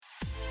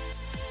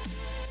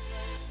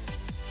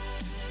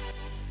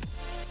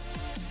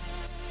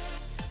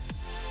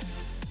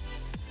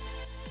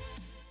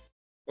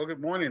Well, good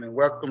morning and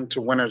welcome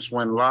to Winners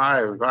Win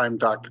Live. I'm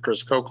Dr.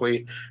 Chris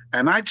Coakley,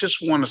 and I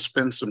just want to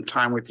spend some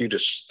time with you to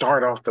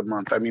start off the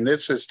month. I mean,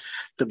 this is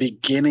the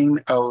beginning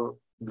of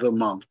the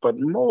month, but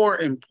more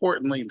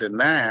importantly than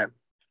that,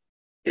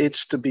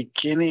 it's the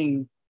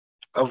beginning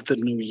of the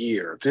new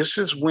year. This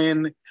is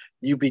when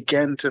you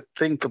begin to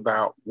think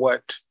about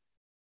what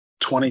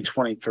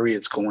 2023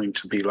 is going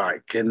to be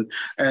like. And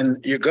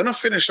you're going to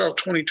finish off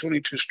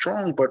 2022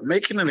 strong, but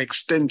making an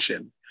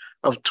extension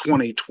of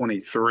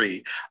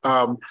 2023.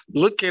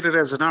 Look at it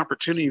as an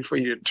opportunity for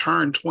you to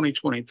turn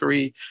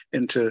 2023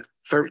 into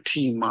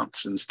 13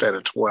 months instead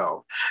of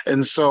 12.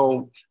 And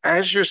so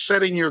as you're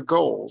setting your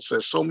goals,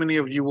 as so many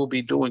of you will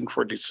be doing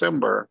for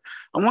December,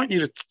 I want you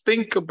to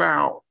think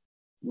about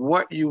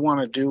what you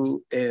want to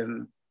do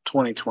in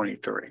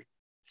 2023.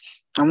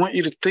 I want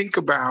you to think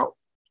about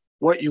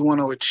what you want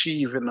to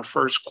achieve in the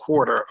first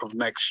quarter of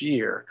next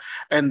year,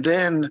 and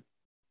then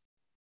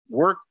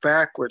work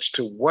backwards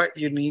to what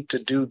you need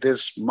to do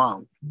this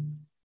month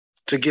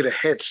to get a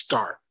head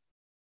start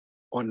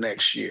on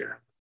next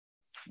year.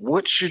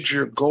 What should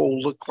your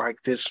goal look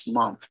like this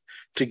month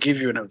to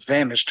give you an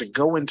advantage to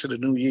go into the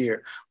new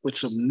year with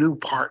some new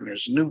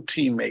partners, new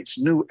teammates,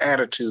 new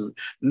attitude,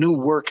 new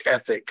work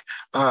ethic,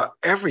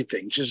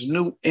 everything, just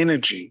new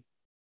energy,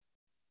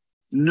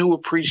 new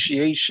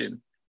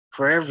appreciation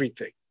for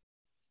everything.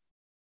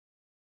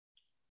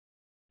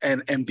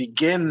 And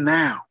begin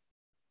now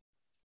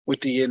with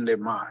the end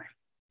in mind.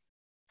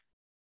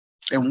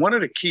 And one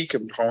of the key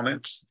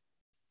components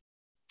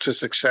to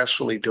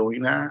successfully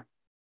doing that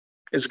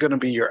is going to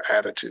be your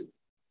attitude.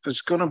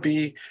 It's going to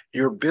be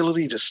your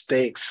ability to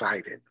stay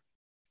excited.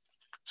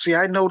 See,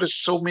 I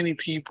noticed so many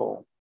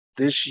people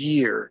this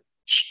year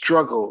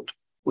struggled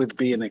with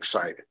being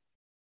excited.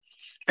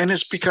 And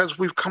it's because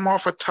we've come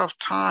off a tough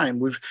time.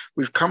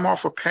 We've come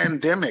off a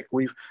pandemic.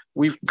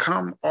 We've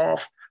come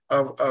off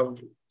of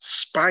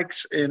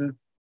spikes in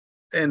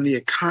the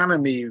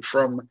economy,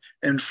 from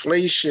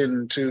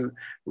inflation to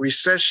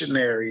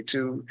recessionary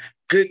to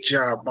good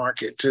job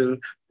market to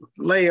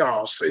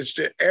layoffs. It's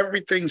that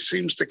everything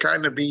seems to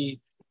kind of be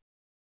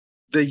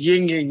the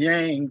yin and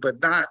yang,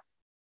 but not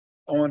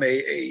on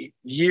a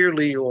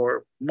yearly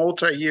or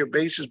multi-year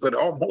basis, but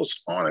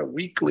almost on a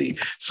weekly,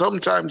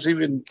 sometimes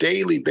even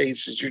daily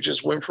basis. You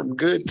just went from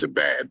good to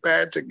bad,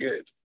 bad to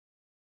good.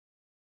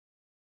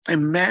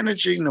 And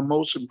managing the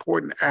most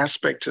important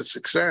aspect to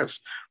success,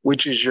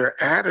 which is your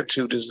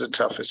attitude, is the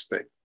toughest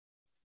thing.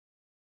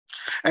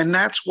 And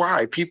that's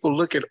why people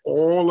look at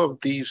all of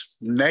these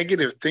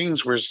negative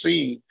things we're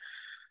seeing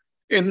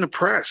in the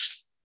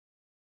press.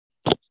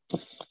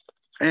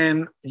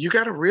 And you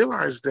got to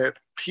realize that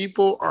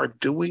people are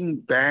doing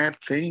bad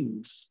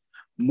things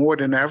more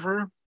than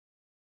ever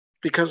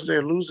because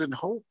they're losing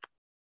hope.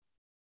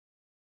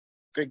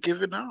 They're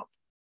giving up.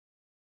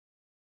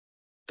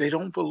 They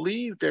don't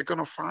believe they're going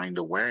to find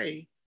a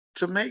way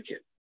to make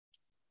it.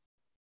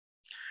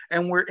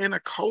 And we're in a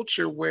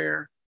culture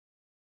where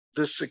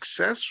the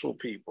successful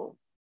people,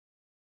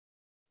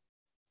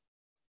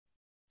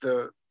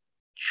 the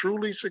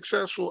truly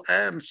successful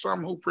and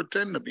some who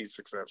pretend to be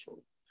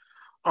successful,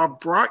 are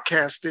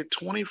broadcasted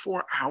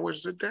 24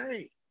 hours a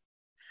day.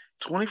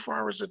 24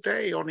 hours a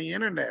day on the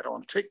internet,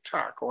 on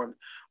TikTok,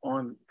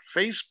 on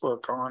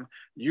Facebook,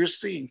 you're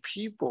seeing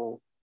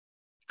people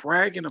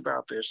bragging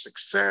about their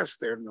success,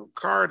 their new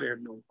car, their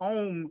new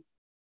home,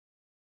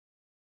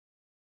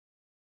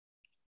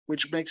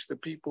 which makes the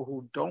people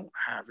who don't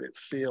have it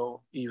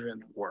feel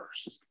even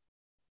worse.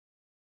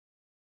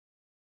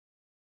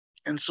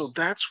 And so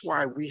that's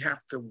why we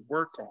have to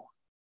work on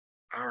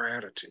our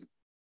attitude.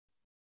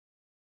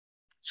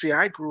 See,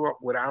 I grew up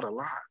without a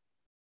lot,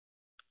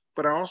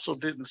 but I also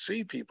didn't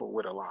see people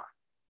with a lot.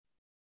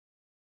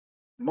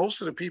 Most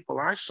of the people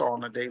I saw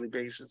on a daily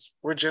basis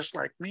were just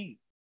like me,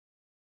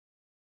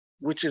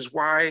 which is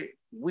why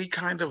we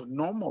kind of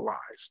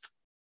normalized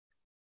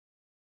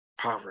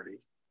poverty.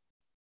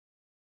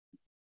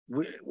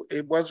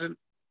 It wasn't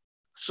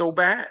so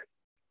bad.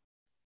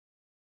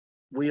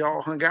 We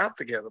all hung out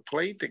together,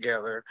 played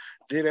together,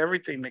 did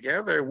everything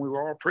together, and we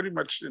were all pretty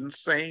much in the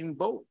same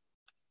boat.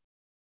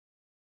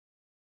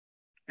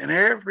 And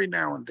every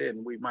now and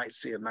then we might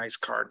see a nice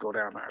car go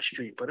down our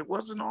street, but it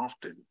wasn't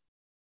often.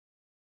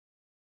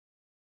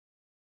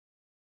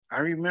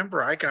 I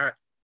remember I got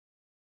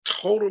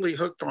totally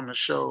hooked on the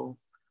show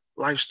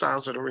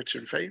Lifestyles of the Rich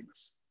and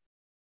Famous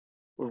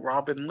with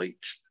Robin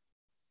Leach.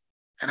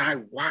 And I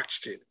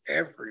watched it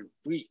every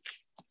week.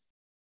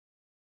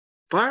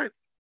 But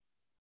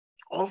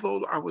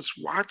although I was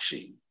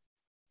watching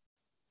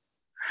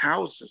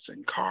houses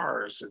and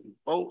cars and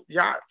boat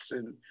yachts,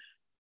 and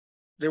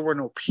there were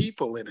no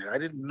people in it, I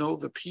didn't know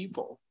the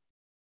people.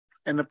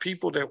 And the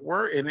people that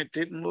were in it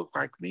didn't look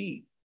like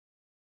me.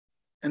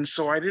 And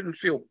so I didn't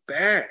feel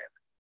bad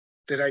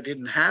that I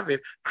didn't have it.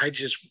 I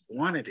just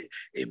wanted it.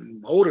 It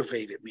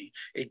motivated me.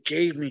 It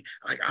gave me,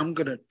 like, I'm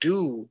going to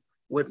do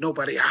what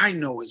nobody I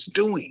know is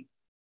doing.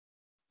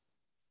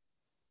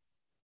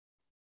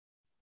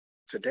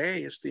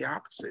 Today, it's the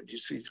opposite. You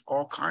see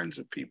all kinds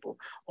of people,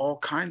 all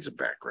kinds of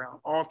background,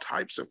 all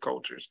types of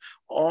cultures,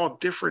 all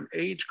different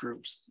age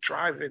groups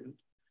driving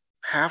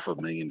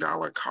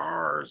 $500,000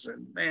 cars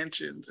and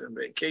mansions and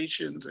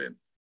vacations. And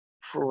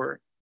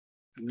for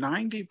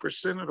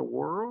 90% of the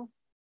world,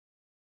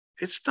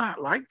 it's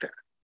not like that.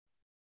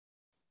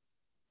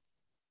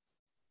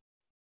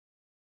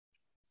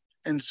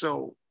 And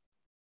so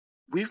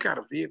we've got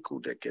a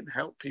vehicle that can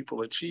help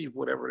people achieve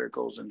whatever their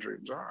goals and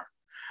dreams are.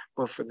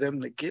 But for them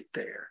to get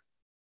there,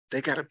 they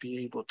got to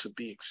be able to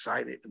be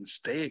excited and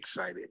stay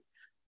excited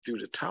through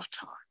the tough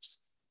times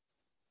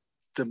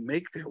to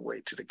make their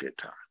way to the good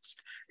times.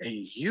 And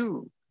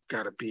you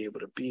got to be able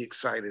to be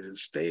excited and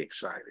stay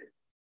excited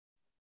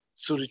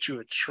so that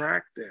you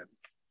attract them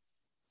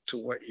to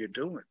what you're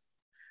doing.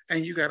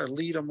 And you got to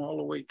lead them all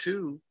the way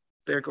to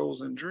their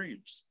goals and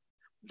dreams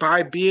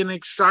by being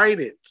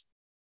excited.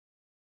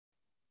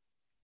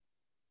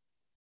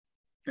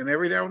 And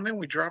every now and then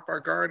we drop our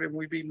guard and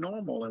we be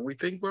normal and we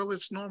think, well,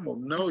 it's normal.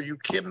 No, you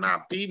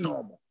cannot be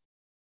normal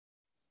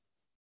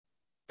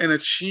and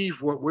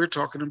achieve what we're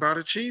talking about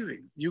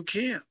achieving. You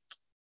can't.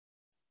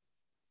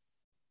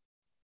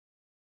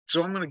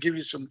 So I'm going to give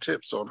you some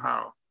tips on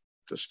how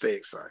to stay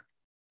excited.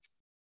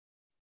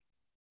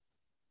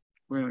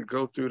 We're going to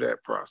go through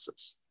that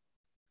process.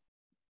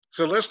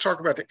 So let's talk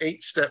about the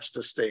 8 steps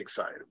to stay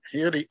excited.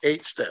 Here are the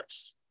 8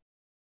 steps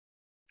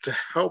to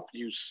help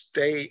you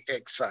stay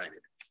excited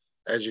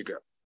as you go.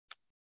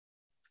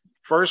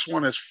 First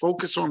one is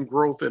focus on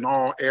growth in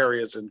all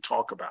areas and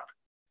talk about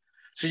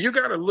it. So you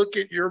got to look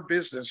at your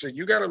business and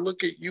you got to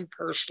look at you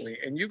personally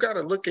and you got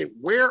to look at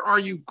where are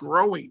you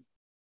growing?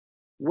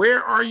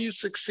 Where are you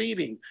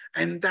succeeding?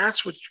 And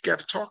that's what you got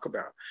to talk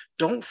about.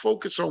 Don't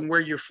focus on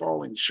where you're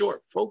falling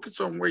short. Focus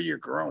on where you're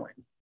growing.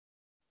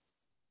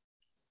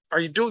 Are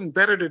you doing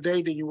better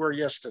today than you were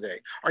yesterday?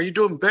 Are you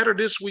doing better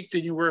this week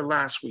than you were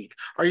last week?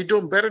 Are you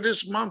doing better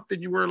this month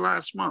than you were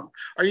last month?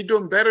 Are you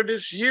doing better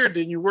this year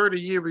than you were the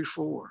year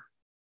before?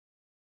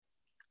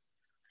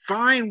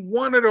 Find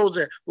one of those,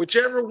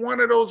 whichever one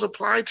of those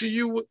apply to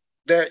you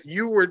that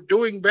you were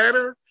doing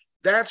better,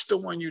 that's the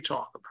one you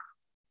talk about.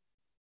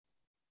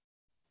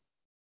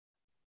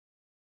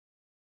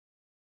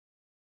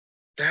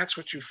 That's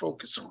what you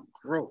focus on,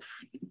 growth.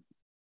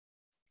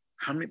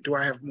 How many do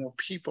I have more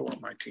people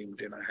on my team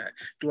than I had?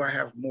 Do I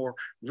have more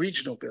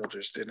regional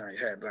builders than I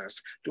had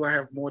last? Do I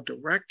have more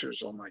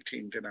directors on my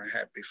team than I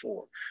had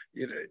before?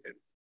 You know,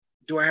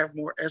 do I have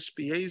more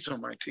SBAs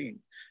on my team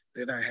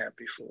than I had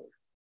before?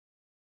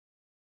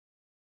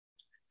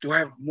 Do I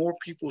have more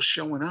people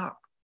showing up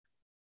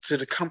to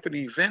the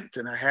company event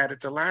than I had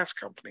at the last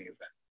company event?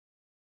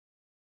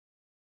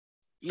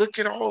 Look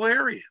at all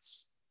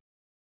areas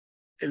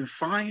and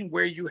find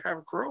where you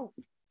have growth.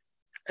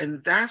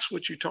 And that's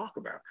what you talk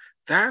about.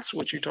 That's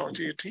what you talk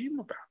to your team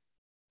about.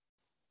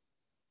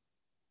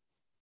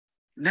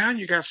 Now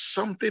you got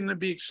something to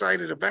be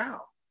excited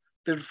about,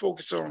 then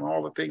focus on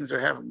all the things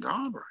that haven't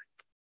gone right.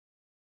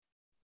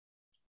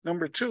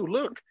 Number 2,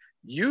 look,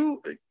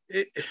 you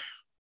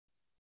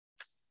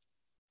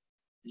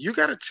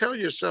got to tell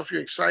yourself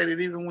you're excited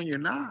even when you're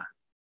not.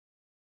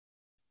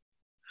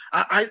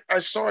 I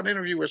saw an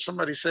interview where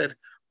somebody said,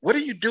 what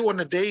do you do on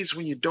the days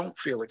when you don't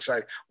feel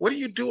excited? What do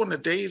you do on the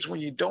days when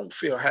you don't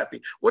feel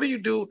happy? What do you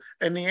do?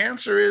 And the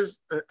answer is,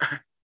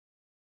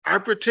 I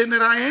pretend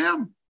that I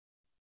am.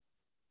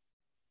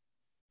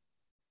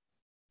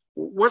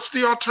 What's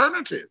the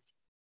alternative?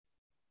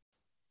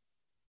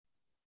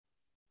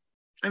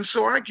 And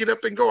so I get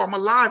up and go, I'm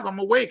alive, I'm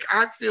awake,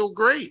 I feel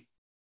great.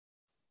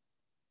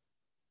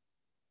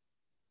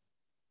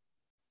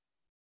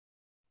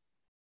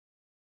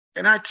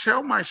 And I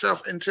tell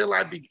myself until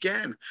I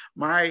begin,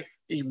 my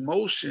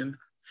emotion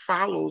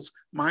follows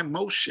my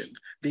motion.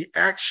 The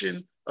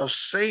action of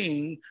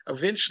saying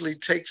eventually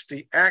takes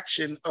the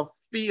action of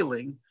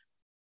feeling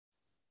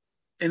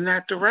in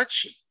that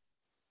direction.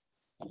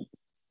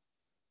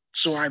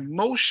 So I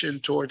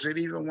motion towards it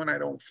even when I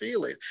don't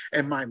feel it.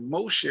 And my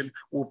motion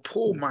will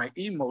pull my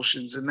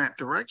emotions in that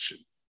direction.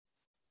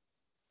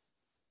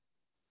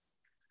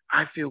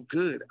 I feel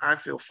good. I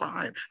feel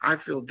fine. I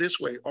feel this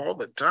way all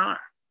the time.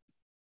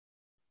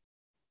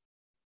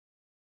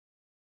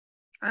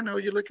 I know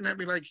you're looking at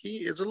me like he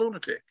is a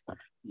lunatic.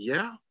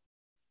 Yeah,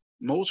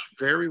 most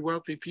very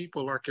wealthy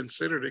people are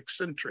considered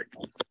eccentric,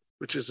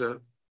 which is a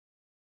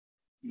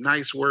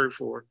nice word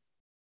for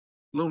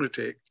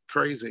lunatic,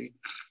 crazy.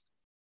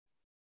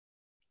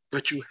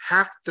 But you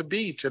have to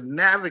be to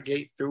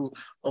navigate through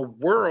a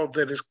world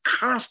that is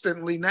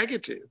constantly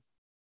negative.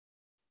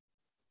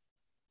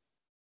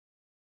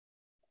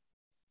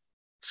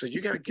 So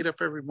you got to get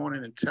up every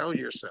morning and tell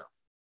yourself,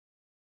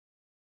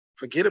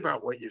 forget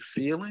about what you're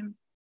feeling.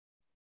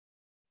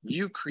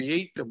 You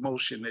create the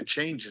motion that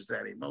changes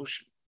that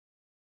emotion.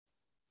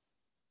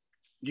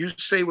 You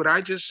say what I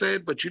just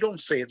said, but you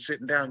don't say it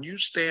sitting down. You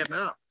stand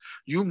up.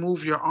 You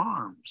move your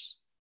arms.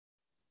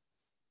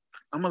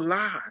 I'm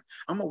alive.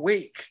 I'm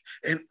awake.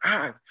 And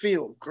I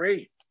feel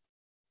great.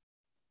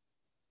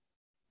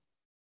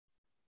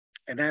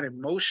 And that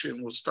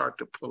emotion will start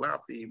to pull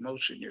out the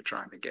emotion you're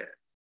trying to get.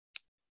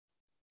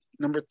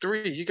 Number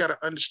three, you got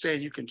to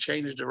understand you can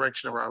change the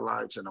direction of our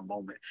lives in a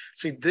moment.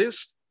 See,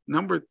 this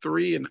number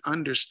three and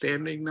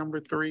understanding number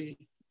three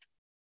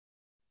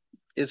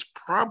is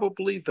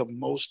probably the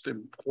most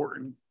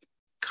important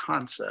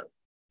concept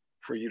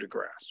for you to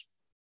grasp.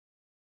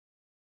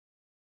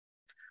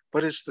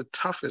 But it's the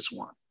toughest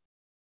one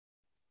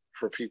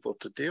for people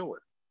to deal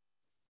with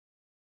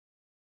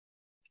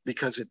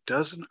because it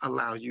doesn't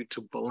allow you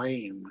to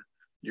blame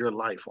your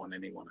life on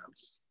anyone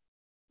else.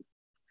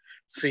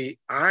 See,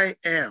 I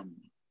am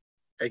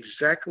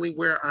exactly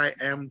where I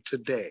am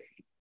today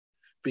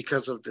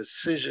because of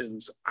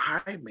decisions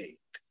I made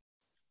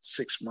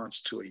 6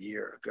 months to a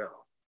year ago.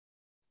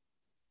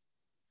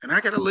 And I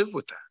got to live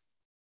with that.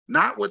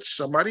 Not what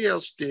somebody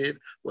else did,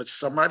 what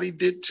somebody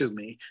did to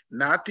me,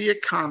 not the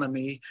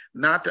economy,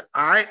 not the,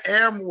 I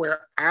am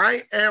where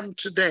I am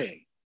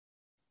today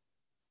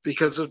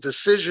because of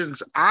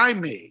decisions I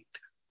made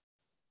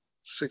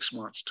 6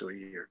 months to a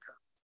year ago.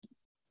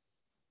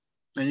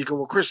 And you go,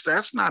 well, Chris,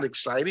 that's not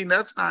exciting.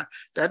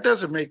 That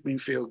doesn't make me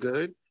feel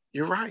good.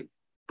 You're right.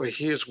 But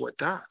here's what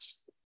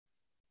does.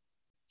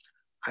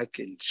 I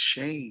can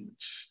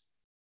change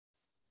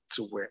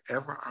to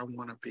wherever I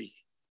want to be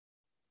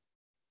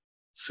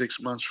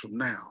 6 months from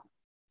now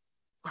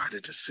by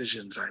the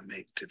decisions I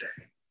make today.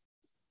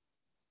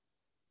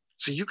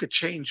 So you could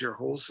change your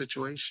whole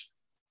situation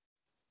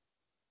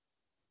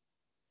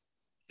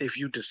if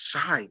you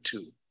decide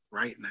to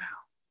right now.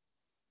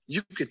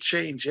 You could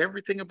change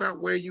everything about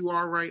where you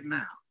are right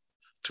now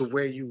to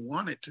where you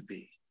want it to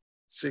be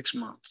 6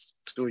 months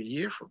to a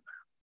year from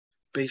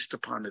now, based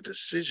upon the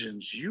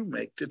decisions you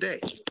make today.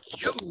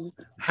 You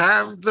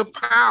have the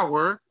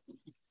power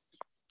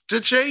to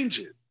change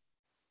it.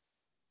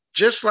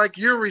 Just like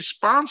you're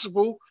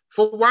responsible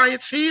for why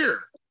it's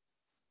here.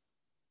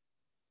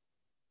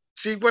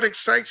 See, what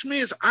excites me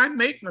is I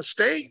make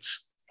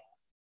mistakes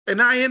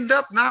and I end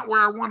up not where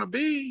I want to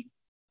be.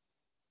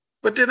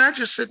 But then I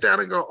just sit down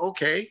and go,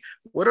 okay,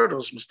 what are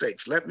those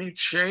mistakes? Let me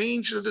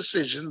change the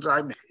decisions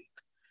I made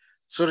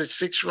so that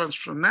 6 months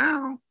from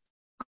now,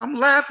 I'm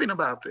laughing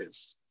about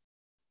this.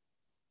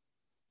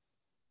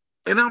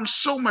 And I'm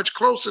so much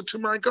closer to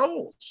my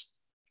goals.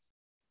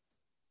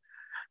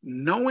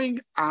 Knowing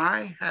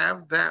I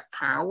have that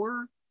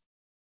power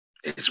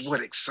is what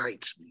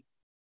excites me.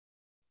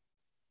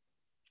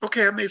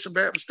 Okay, I made some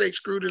bad mistakes,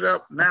 screwed it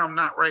up. Now I'm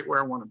not right where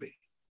I want to be.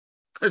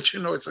 But you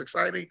know, it's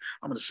exciting.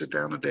 I'm going to sit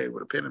down today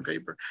with a pen and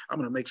paper. I'm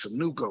going to make some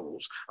new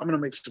goals. I'm going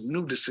to make some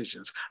new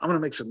decisions. I'm going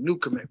to make some new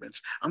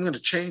commitments. I'm going to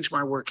change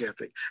my work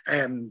ethic.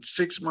 And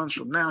 6 months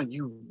from now,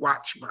 you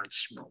watch my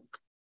smoke.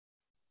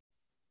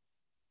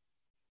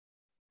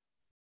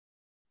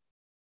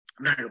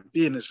 I'm not going to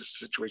be in this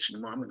situation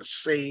anymore. I'm going to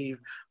save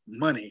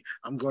money.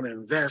 I'm going to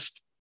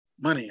invest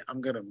money.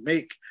 I'm going to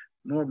make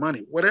more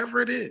money,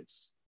 whatever it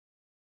is.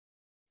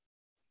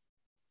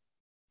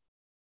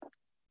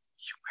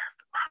 You have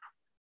the power.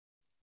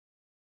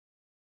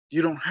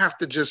 You don't have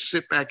to just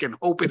sit back and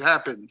hope it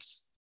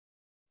happens.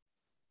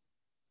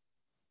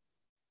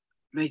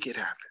 Make it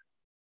happen.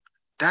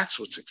 That's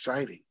what's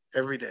exciting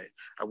every day.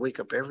 I wake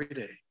up every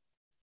day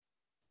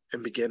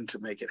and begin to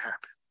make it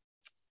happen.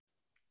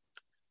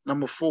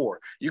 Number 4,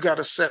 you got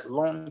to set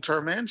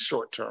long-term and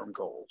short-term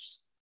goals.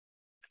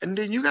 And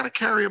then you got to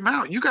carry them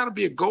out. You got to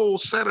be a goal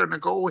setter and a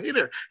goal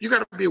hitter. You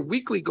got to be a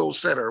weekly goal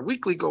setter, a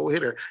weekly goal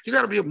hitter. You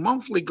got to be a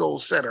monthly goal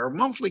setter, a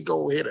monthly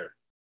goal hitter.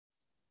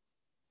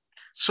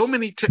 So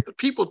many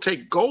people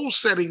take goal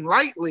setting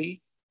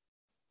lightly,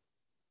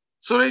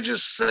 so they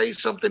just say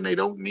something they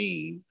don't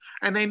mean,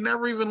 and they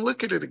never even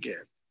look at it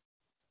again.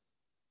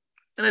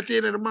 And at the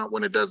end of the month,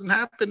 when it doesn't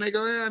happen, they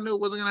go, I knew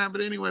it wasn't going to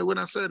happen anyway when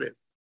I said it.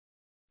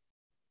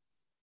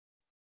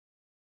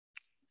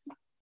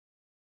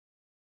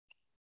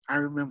 I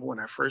remember when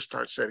I first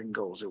started setting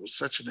goals, it was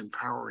such an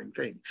empowering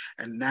thing.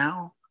 And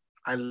now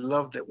I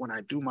love that when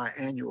I do my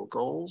annual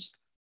goals,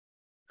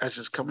 as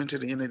it's coming to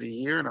the end of the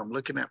year and I'm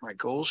looking at my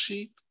goal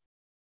sheet,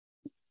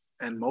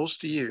 and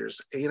most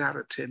years, 8 out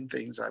of 10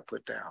 things I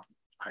put down,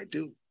 I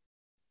do.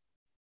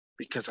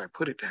 Because I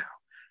put it down.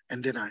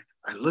 And then I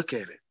look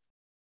at it.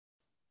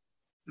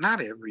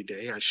 Not every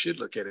day. I should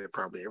look at it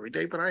probably every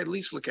day, but I at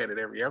least look at it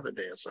every other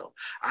day or so.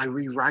 I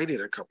rewrite it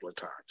a couple of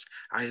times.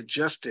 I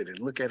adjust it and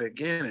look at it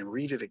again and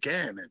read it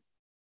again. And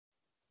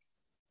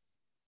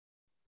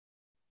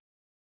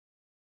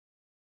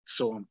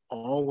so I'm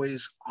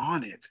always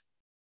on it.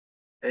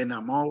 And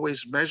I'm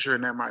always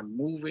measuring, am I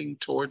moving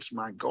towards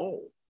my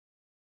goal?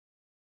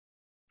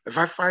 If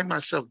I find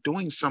myself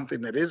doing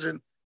something that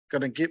isn't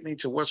going to get me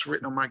to what's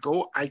written on my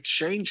goal, I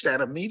change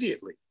that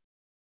immediately.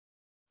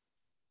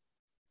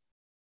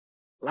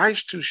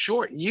 Life's too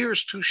short,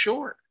 years too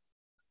short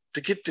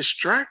to get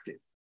distracted.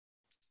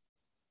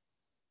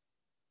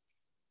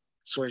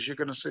 So as you're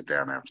going to sit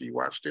down after you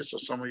watch this, or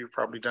some of you have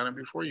probably done it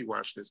before you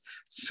watch this,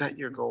 set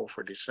your goal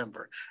for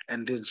December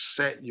and then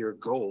set your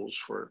goals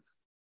for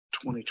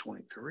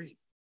 2023.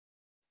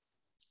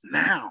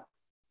 Now,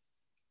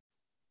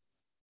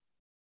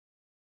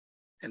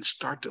 and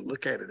start to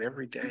look at it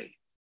every day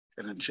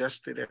and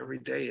adjust it every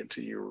day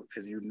until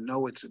you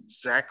know it's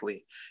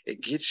exactly,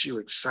 it gets you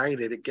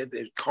excited.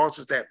 It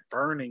causes that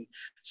burning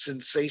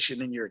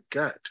sensation in your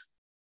gut.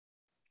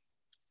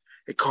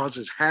 It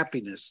causes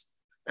happiness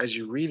as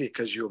you read it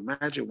because you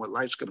imagine what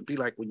life's going to be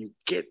like when you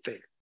get there.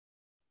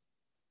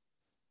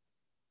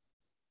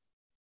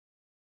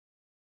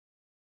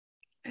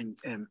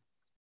 And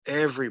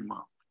every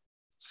month,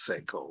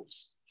 set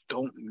goals.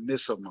 Don't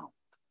miss a month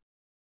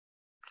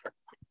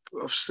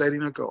of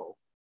setting a goal,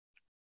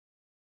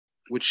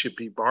 which should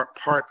be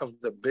part of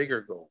the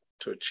bigger goal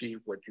to achieve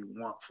what you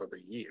want for the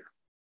year.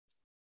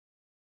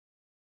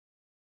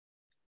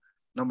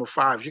 Number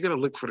 5, you're going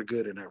to look for the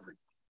good in everything.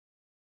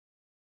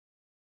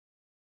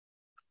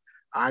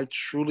 I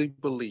truly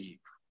believe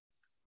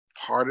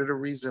part of the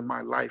reason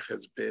my life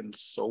has been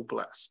so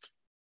blessed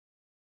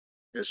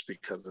is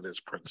because of this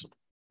principle.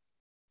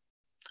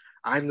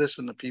 I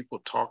listen to people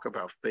talk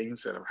about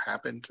things that have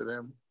happened to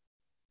them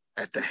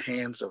at the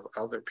hands of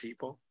other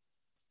people,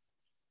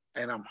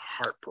 and I'm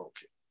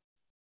heartbroken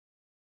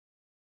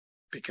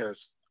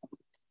because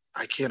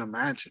I can't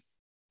imagine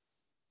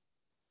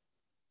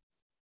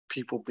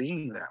people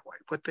being that way.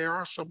 But there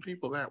are some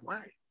people that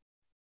way.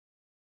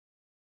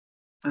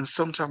 And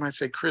sometimes I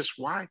say, Chris,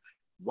 why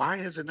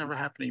has it never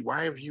happened to you?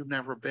 Why have you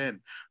never been,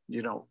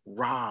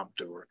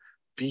 robbed or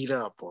beat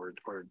up or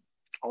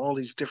all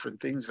these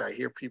different things that I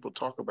hear people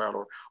talk about,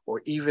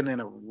 or even in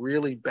a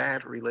really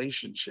bad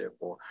relationship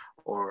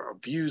or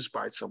abused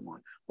by someone?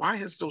 Why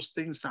has those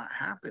things not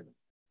happened?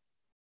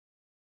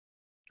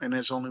 And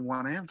there's only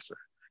one answer,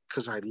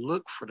 because I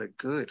look for the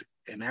good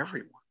in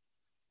everyone.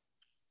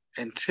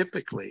 And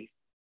typically,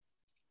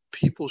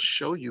 people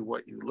show you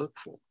what you look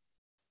for.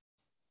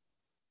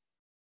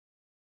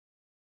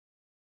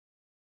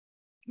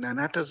 Now,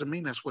 that doesn't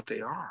mean that's what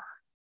they are.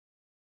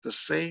 The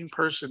same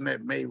person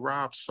that may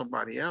rob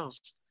somebody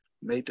else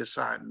may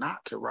decide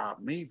not to rob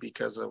me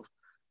because of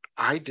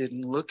I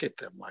didn't look at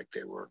them like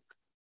they were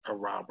a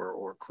robber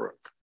or a crook.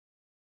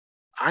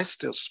 I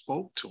still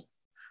spoke to them.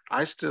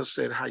 I still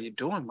said, how you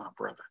doing, my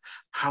brother?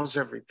 How's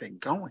everything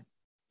going?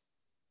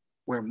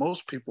 Where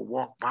most people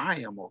walk by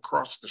him or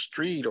cross the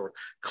street or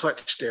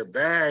clutch their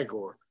bag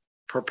or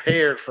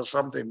prepared for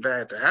something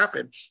bad to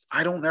happen,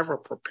 I don't ever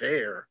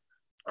prepare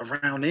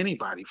around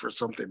anybody for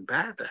something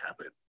bad to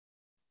happen.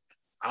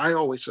 I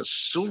always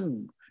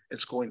assume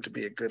it's going to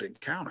be a good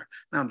encounter.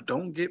 Now,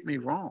 don't get me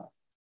wrong.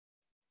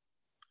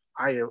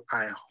 I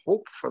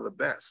hope for the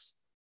best.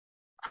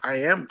 I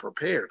am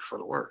prepared for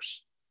the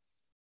worst.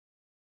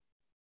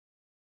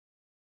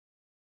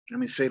 Let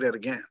me say that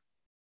again.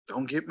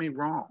 Don't get me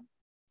wrong.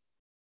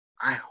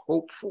 I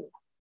hope for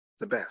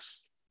the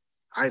best.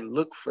 I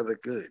look for the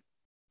good.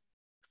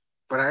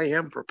 But I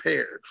am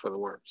prepared for the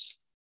worst.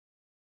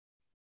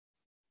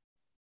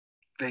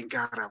 Thank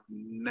God I've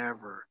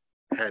never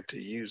had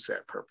to use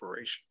that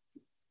preparation.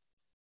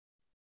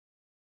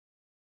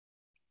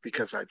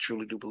 Because I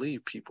truly do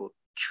believe people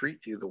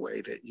treat you the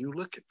way that you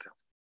look at them.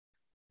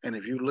 And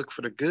if you look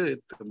for the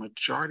good, the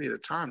majority of the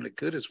time, the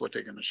good is what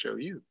they're going to show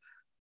you.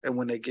 And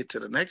when they get to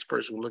the next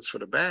person who looks for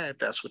the bad,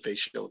 that's what they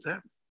show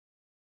them.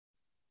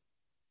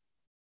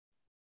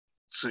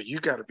 So you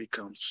got to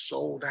become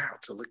sold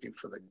out to looking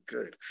for the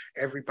good.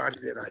 Everybody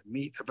that I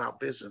meet about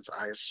business,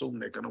 I assume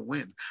they're going to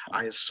win.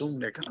 I assume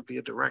they're going to be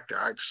a director.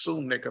 I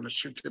assume they're going to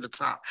shoot to the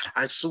top.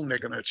 I assume they're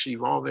going to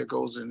achieve all their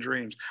goals and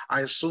dreams.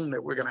 I assume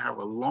that we're going to have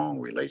a long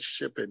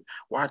relationship and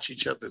watch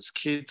each other's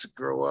kids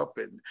grow up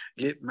and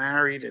get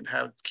married and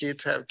have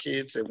kids,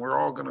 and we're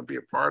all going to be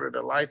a part of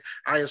their life.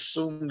 I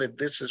assume that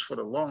this is for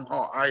the long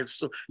haul. I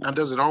assume. Now,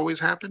 does it always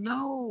happen?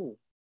 No.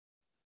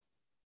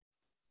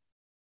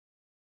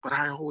 But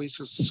I always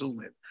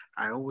assume it.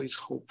 I always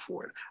hope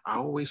for it. I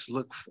always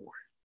look for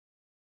it.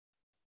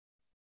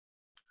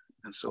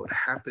 And so it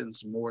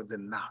happens more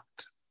than not.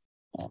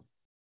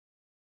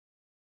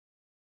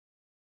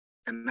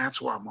 And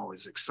that's why I'm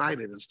always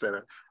excited instead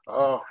of,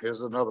 oh,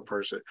 here's another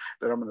person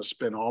that I'm going to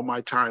spend all my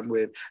time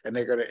with and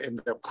they're going to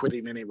end up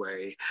quitting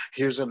anyway.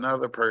 Here's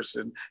another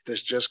person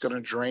that's just going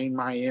to drain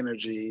my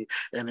energy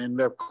and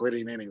end up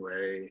quitting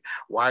anyway.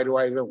 Why do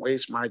I even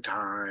waste my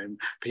time?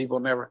 People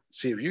never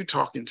see, if you're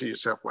talking to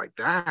yourself like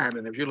that,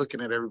 and if you're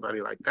looking at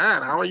everybody like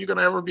that, how are you going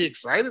to ever be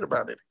excited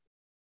about it?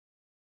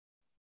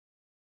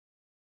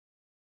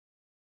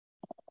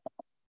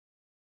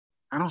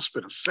 I don't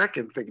spend a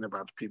second thinking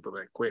about the people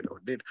that quit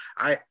or did.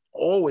 I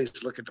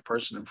always look at the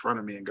person in front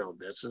of me and go,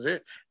 this is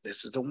it.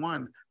 This is the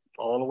one,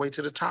 all the way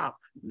to the top.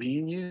 Me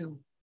and you.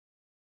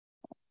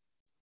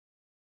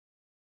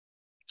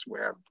 It's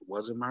where I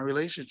was in my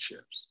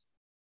relationships.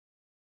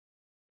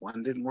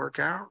 One didn't work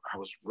out. I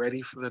was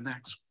ready for the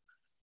next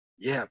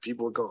one. Yeah,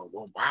 people would go,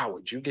 well, wow,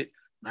 would you get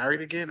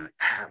married again?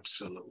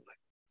 Absolutely.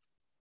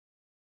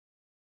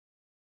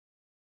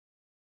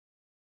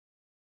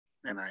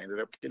 And I ended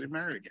up getting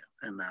married again.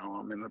 And now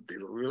I'm in a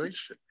beautiful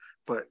relationship.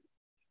 But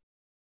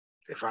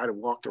if I'd have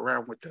walked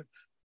around with the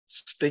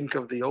stink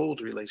of the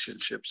old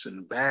relationships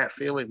and bad,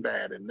 feeling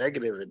bad and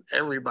negative and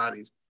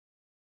everybody's,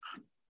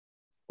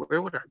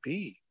 where would I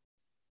be?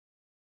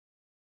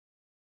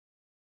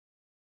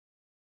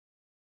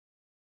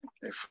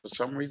 If for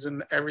some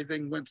reason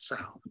everything went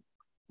south,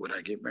 would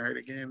I get married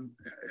again?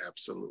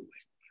 Absolutely.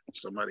 If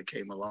somebody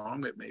came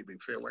along that made me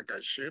feel like I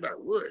should, I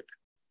would.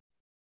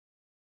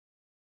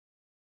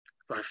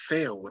 If I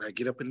fail, would I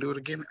get up and do it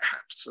again?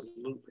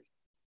 Absolutely.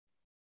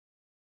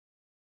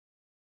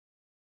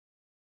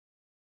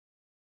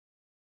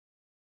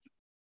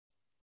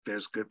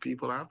 There's good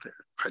people out there.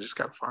 I just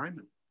got to find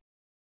them.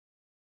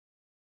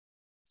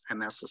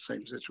 And that's the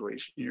same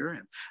situation you're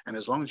in. And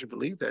as long as you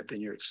believe that,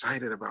 then you're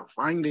excited about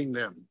finding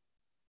them.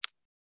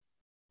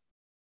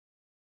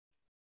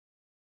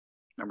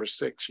 Number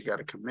 6, you got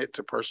to commit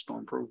to personal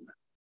improvement.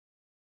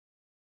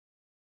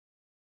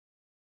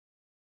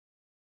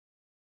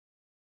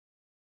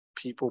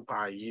 People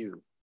buy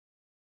you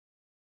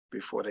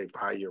before they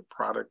buy your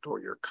product or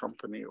your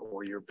company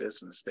or your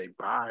business. They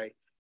buy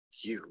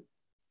you.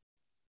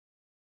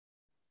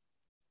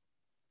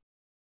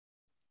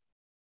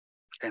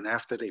 And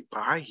after they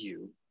buy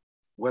you,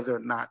 whether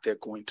or not they're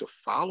going to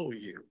follow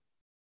you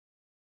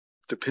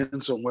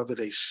depends on whether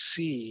they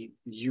see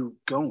you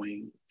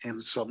going in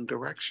some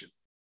direction,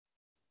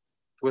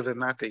 whether or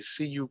not they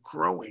see you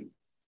growing,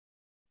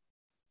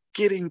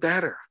 getting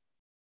better,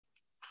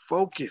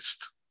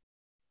 focused,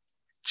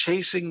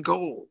 chasing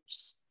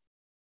goals,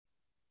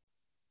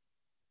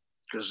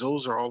 because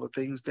those are all the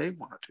things they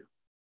want to do.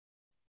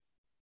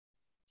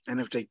 And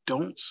if they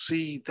don't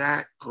see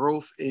that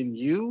growth in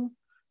you,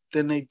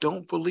 then they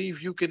don't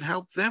believe you can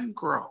help them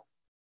grow.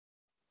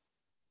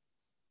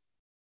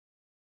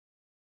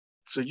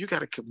 So you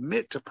got to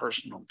commit to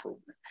personal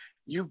improvement.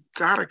 You've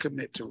got to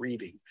commit to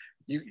reading.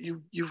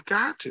 You've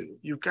got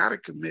to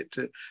commit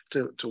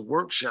to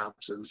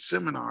workshops and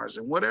seminars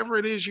and whatever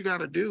it is you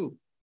got to do.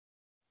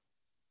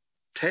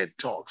 TED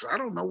Talks, I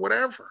don't know,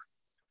 whatever.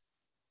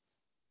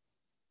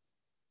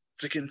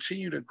 To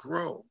continue to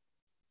grow,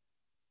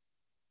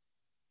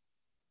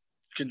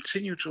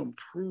 continue to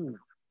improve,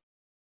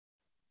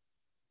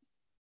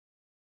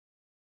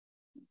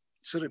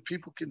 so that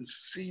people can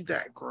see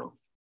that growth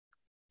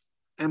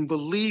and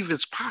believe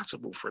it's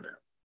possible for them.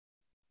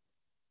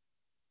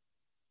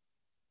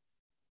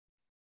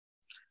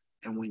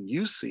 And when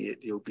you see it,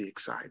 you'll be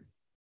excited.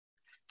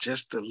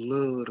 Just a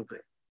little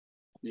bit,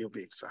 you'll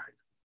be excited.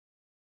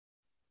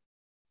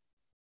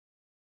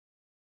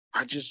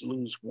 I just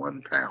lose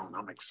 1 pound,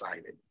 I'm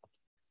excited.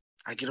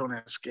 I get on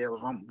that scale,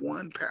 if I'm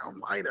 1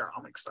 pound lighter,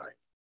 I'm excited.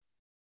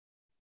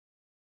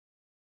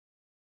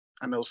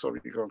 I know some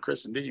of you going,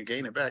 Chris, and then you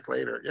gain it back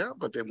later. Yeah,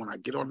 but then when I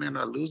get on there and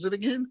I lose it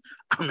again,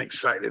 I'm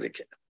excited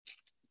again.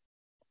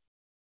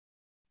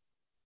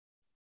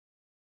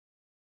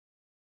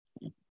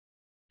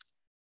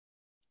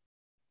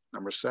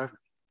 Number 7,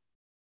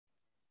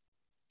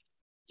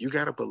 you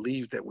got to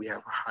believe that we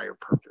have a higher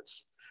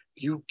purpose.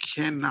 You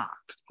cannot,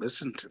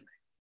 listen to me,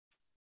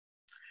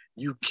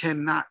 you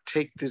cannot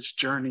take this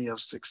journey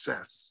of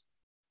success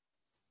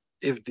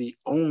if the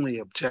only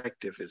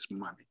objective is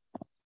money.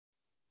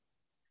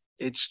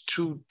 It's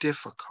too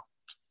difficult.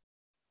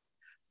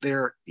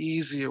 There are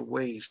easier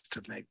ways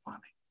to make money.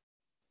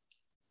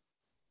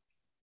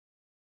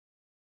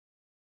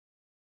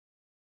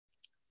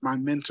 My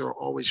mentor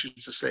always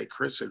used to say,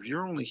 Chris, if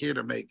you're only here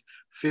to make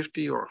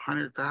 50 or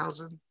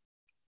 100,000,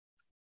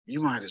 you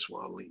might as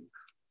well leave.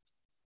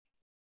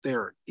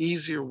 There are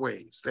easier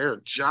ways. There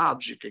are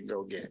jobs you can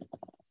go get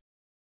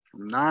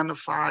from 9 to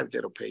 5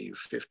 that'll pay you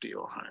 50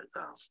 or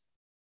 100,000.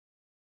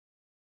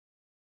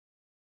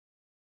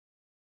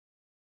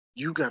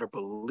 You got to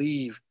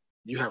believe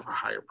you have a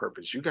higher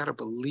purpose. You got to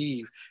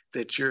believe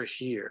that you're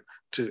here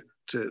to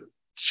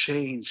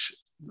change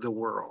the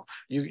world.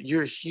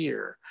 You're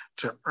here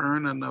to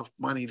earn enough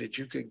money that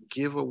you could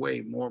give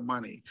away more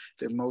money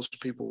than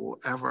most people will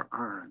ever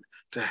earn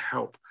to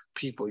help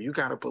people. You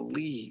got to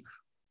believe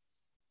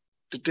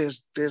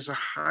that there's a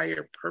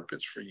higher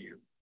purpose for you.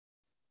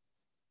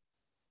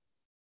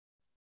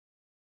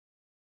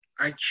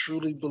 I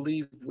truly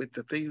believe with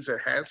the things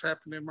that has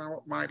happened in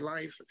my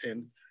life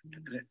and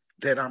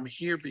that I'm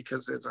here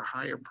because there's a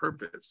higher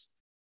purpose.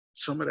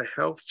 Some of the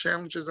health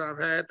challenges I've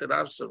had that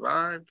I've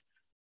survived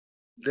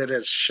that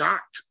has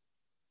shocked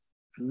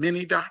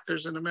many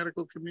doctors in the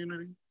medical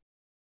community,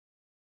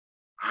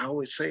 I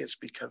always say it's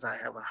because I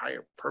have a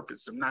higher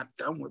purpose. I'm not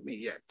done with me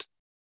yet.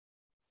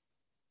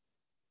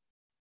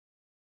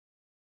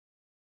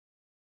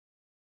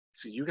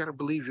 See, you got to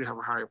believe you have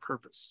a higher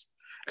purpose.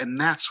 And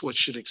that's what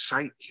should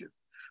excite you,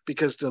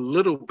 because the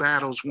little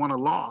battles won or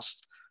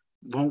lost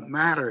won't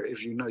matter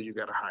if you know you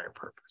got a higher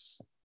purpose.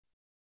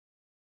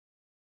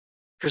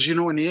 Because you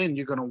know in the end,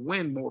 you're going to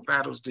win more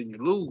battles than you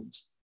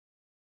lose.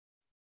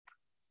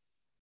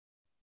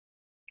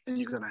 And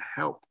you're going to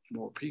help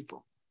more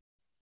people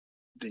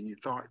than you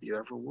thought you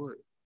ever would.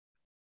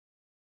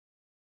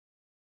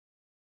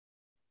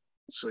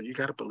 So you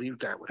got to believe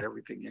that with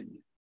everything in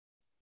you.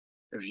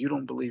 If you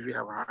don't believe you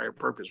have a higher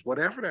purpose,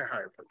 whatever that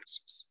higher purpose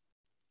is,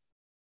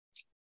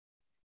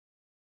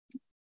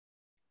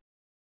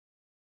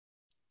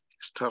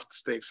 it's tough to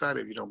stay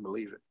excited if you don't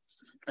believe it.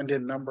 And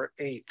then number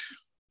 8,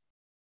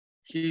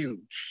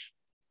 huge,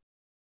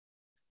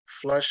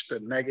 flush the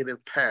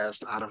negative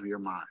past out of your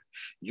mind.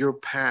 Your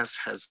past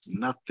has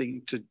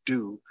nothing to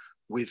do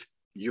with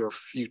your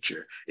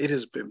future. It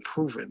has been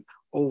proven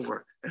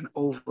over and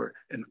over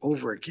and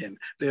over again.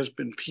 There's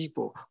been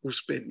people who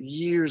spent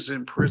years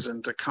in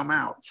prison to come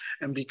out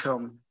and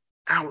become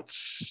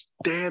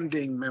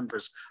outstanding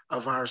members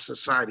of our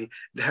society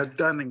that have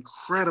done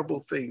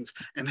incredible things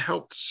and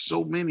helped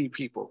so many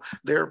people.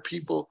 There are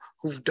people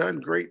who've done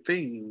great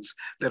things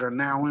that are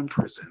now in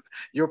prison.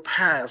 Your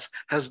past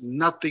has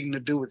nothing to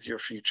do with your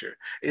future.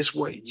 It's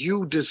what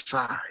you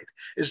decide.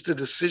 It's the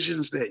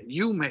decisions that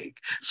you make.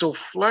 So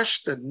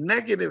flush the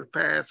negative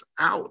past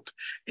out.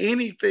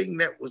 Anything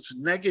that was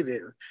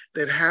negative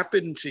that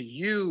happened to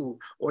you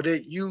or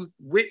that you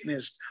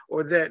witnessed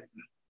or that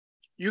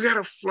you got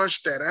to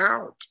flush that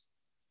out.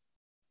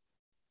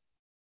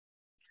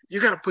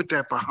 You got to put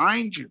that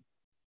behind you.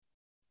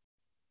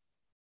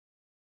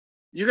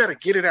 You got to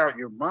get it out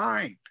your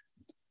mind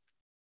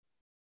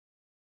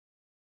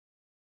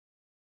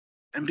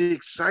and be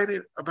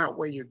excited about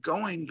where you're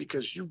going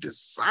because you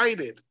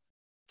decided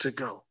to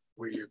go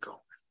where you're going.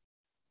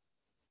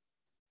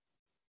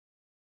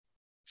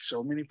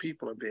 So many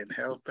people are being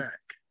held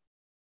back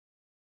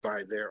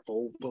by their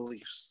old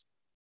beliefs.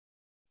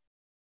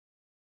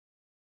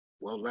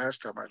 Well,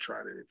 last time I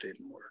tried it, it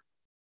didn't work.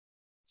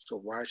 So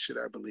why should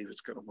I believe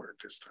it's going to work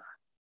this time?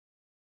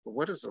 But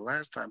what does the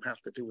last time have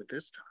to do with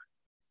this time?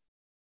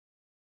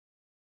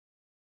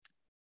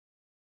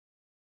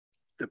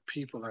 The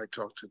people I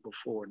talked to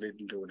before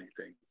didn't do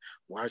anything.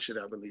 Why should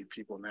I believe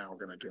people now are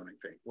going to do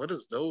anything? What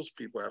does those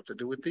people have to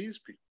do with these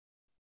people?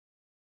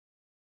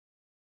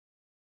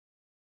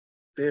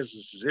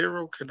 There's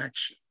zero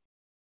connection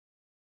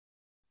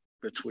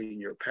between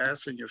your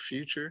past and your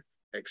future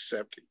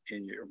except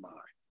in your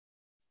mind.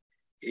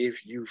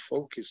 If you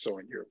focus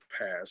on your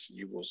past,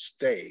 you will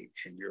stay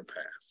in your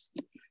past.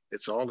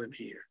 It's all in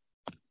here.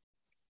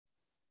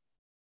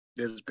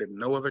 There's been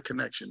no other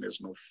connection.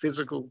 There's no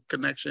physical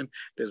connection.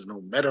 There's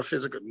no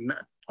metaphysical.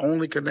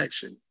 Only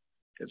connection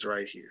is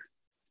right here.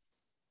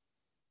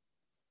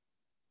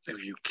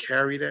 If you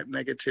carry that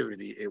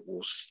negativity, it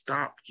will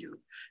stop you.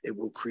 It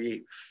will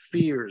create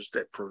fears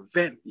that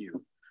prevent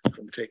you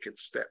from taking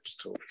steps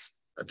towards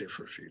a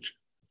different future.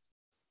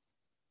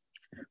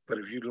 But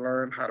if you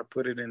learn how to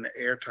put it in the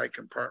airtight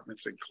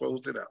compartments and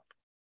close it up,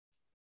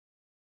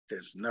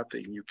 there's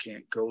nothing you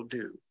can't go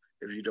do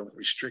if you don't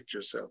restrict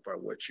yourself by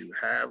what you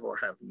have or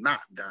have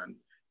not done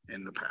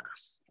in the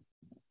past.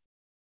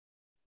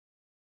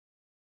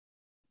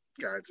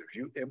 Guys, if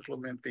you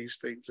implement these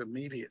things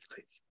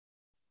immediately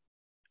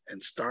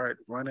and start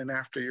running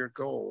after your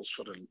goals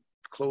for the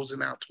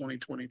closing out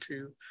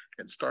 2022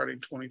 and starting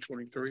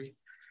 2023,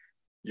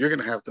 you're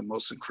going to have the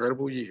most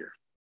incredible year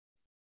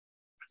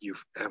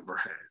you've ever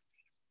had.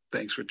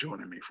 Thanks for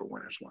joining me for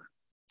Winners Win.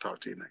 Talk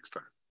to you next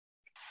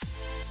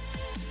time.